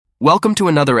Welcome to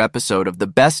another episode of the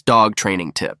Best Dog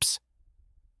Training Tips.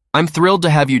 I'm thrilled to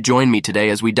have you join me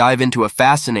today as we dive into a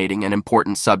fascinating and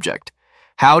important subject: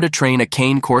 how to train a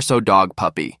Cane Corso dog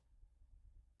puppy.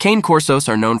 Cane Corsos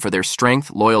are known for their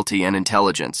strength, loyalty, and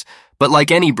intelligence, but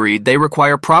like any breed, they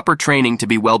require proper training to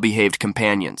be well-behaved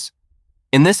companions.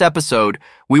 In this episode,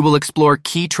 we will explore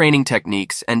key training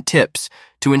techniques and tips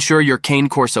to ensure your Cane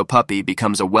Corso puppy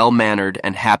becomes a well-mannered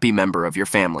and happy member of your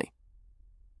family.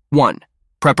 1.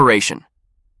 Preparation.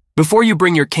 Before you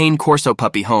bring your Cane Corso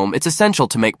puppy home, it's essential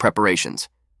to make preparations.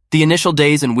 The initial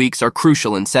days and weeks are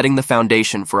crucial in setting the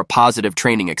foundation for a positive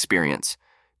training experience.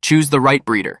 Choose the right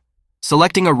breeder.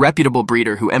 Selecting a reputable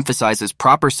breeder who emphasizes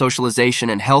proper socialization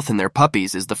and health in their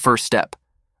puppies is the first step.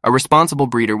 A responsible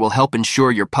breeder will help ensure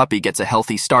your puppy gets a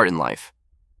healthy start in life.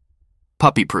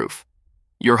 Puppy-proof.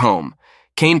 Your home.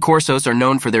 Cane Corsos are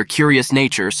known for their curious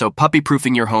nature, so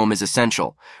puppy-proofing your home is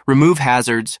essential. Remove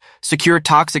hazards, secure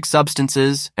toxic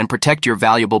substances, and protect your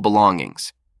valuable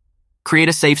belongings. Create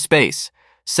a safe space.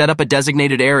 Set up a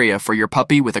designated area for your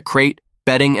puppy with a crate,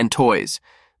 bedding, and toys.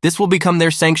 This will become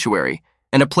their sanctuary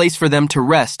and a place for them to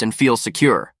rest and feel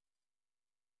secure.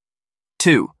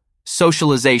 2.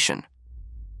 Socialization.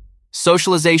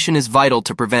 Socialization is vital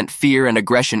to prevent fear and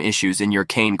aggression issues in your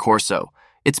Cane Corso.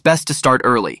 It's best to start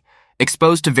early.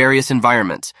 Exposed to various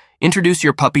environments. Introduce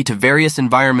your puppy to various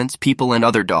environments, people, and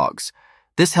other dogs.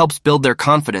 This helps build their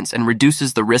confidence and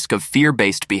reduces the risk of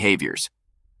fear-based behaviors.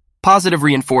 Positive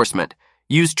reinforcement.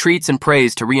 Use treats and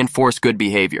praise to reinforce good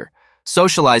behavior.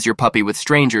 Socialize your puppy with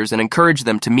strangers and encourage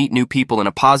them to meet new people in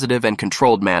a positive and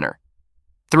controlled manner.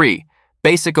 3.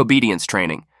 Basic obedience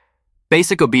training.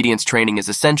 Basic obedience training is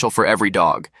essential for every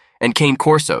dog, and Cane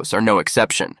Corsos are no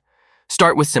exception.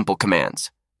 Start with simple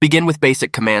commands. Begin with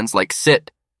basic commands like sit,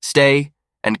 stay,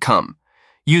 and come.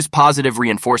 Use positive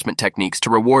reinforcement techniques to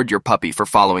reward your puppy for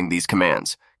following these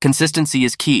commands. Consistency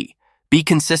is key. Be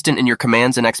consistent in your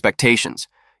commands and expectations.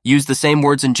 Use the same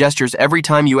words and gestures every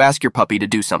time you ask your puppy to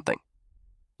do something.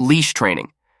 Leash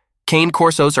training. Cane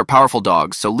Corsos are powerful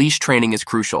dogs, so leash training is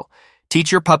crucial.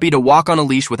 Teach your puppy to walk on a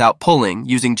leash without pulling,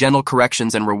 using gentle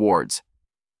corrections and rewards.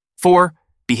 4.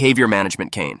 Behavior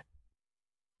management cane.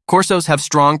 Corsos have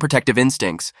strong protective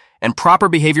instincts, and proper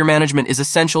behavior management is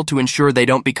essential to ensure they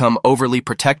don't become overly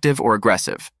protective or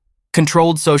aggressive.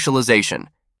 Controlled socialization.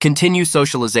 Continue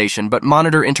socialization, but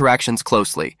monitor interactions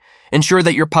closely. Ensure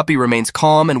that your puppy remains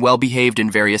calm and well-behaved in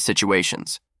various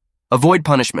situations. Avoid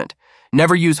punishment.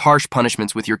 Never use harsh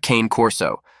punishments with your Cane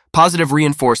Corso. Positive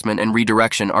reinforcement and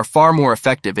redirection are far more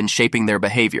effective in shaping their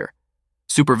behavior.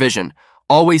 Supervision.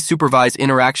 Always supervise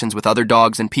interactions with other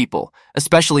dogs and people,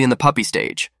 especially in the puppy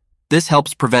stage. This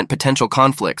helps prevent potential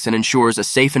conflicts and ensures a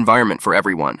safe environment for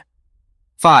everyone.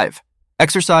 5.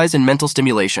 Exercise and mental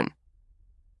stimulation.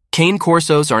 Cane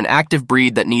Corsos are an active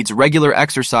breed that needs regular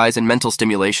exercise and mental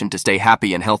stimulation to stay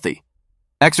happy and healthy.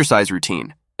 Exercise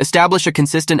routine. Establish a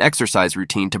consistent exercise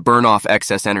routine to burn off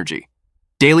excess energy.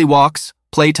 Daily walks,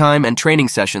 playtime, and training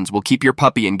sessions will keep your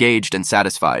puppy engaged and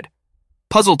satisfied.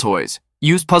 Puzzle toys.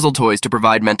 Use puzzle toys to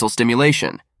provide mental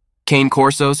stimulation. Cane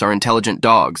Corsos are intelligent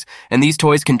dogs, and these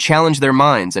toys can challenge their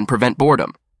minds and prevent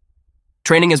boredom.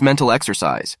 Training as mental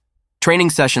exercise. Training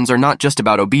sessions are not just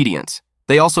about obedience.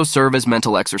 They also serve as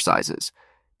mental exercises.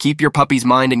 Keep your puppy's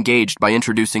mind engaged by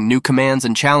introducing new commands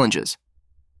and challenges.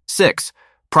 6.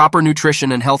 Proper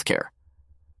nutrition and healthcare.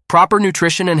 Proper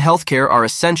nutrition and healthcare are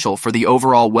essential for the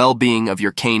overall well-being of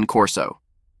your Cane Corso.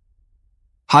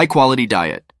 High-quality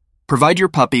diet. Provide your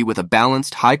puppy with a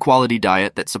balanced, high-quality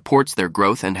diet that supports their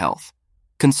growth and health.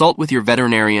 Consult with your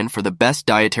veterinarian for the best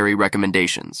dietary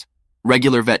recommendations.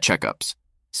 Regular vet checkups.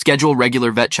 Schedule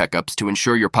regular vet checkups to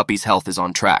ensure your puppy's health is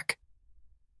on track.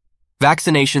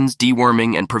 Vaccinations,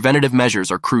 deworming, and preventative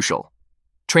measures are crucial.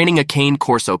 Training a Cane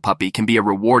Corso puppy can be a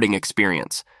rewarding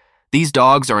experience. These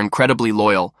dogs are incredibly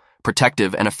loyal,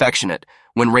 protective, and affectionate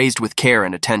when raised with care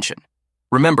and attention.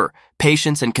 Remember,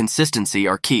 patience and consistency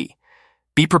are key.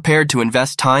 Be prepared to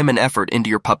invest time and effort into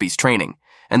your puppy's training,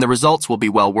 and the results will be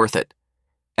well worth it.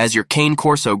 As your Cane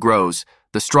Corso grows,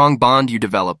 the strong bond you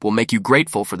develop will make you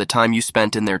grateful for the time you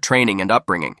spent in their training and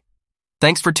upbringing.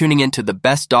 Thanks for tuning in to the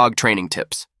Best Dog Training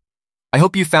Tips. I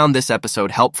hope you found this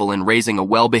episode helpful in raising a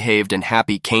well-behaved and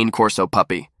happy Cane Corso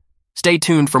puppy. Stay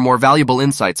tuned for more valuable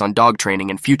insights on dog training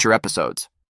in future episodes.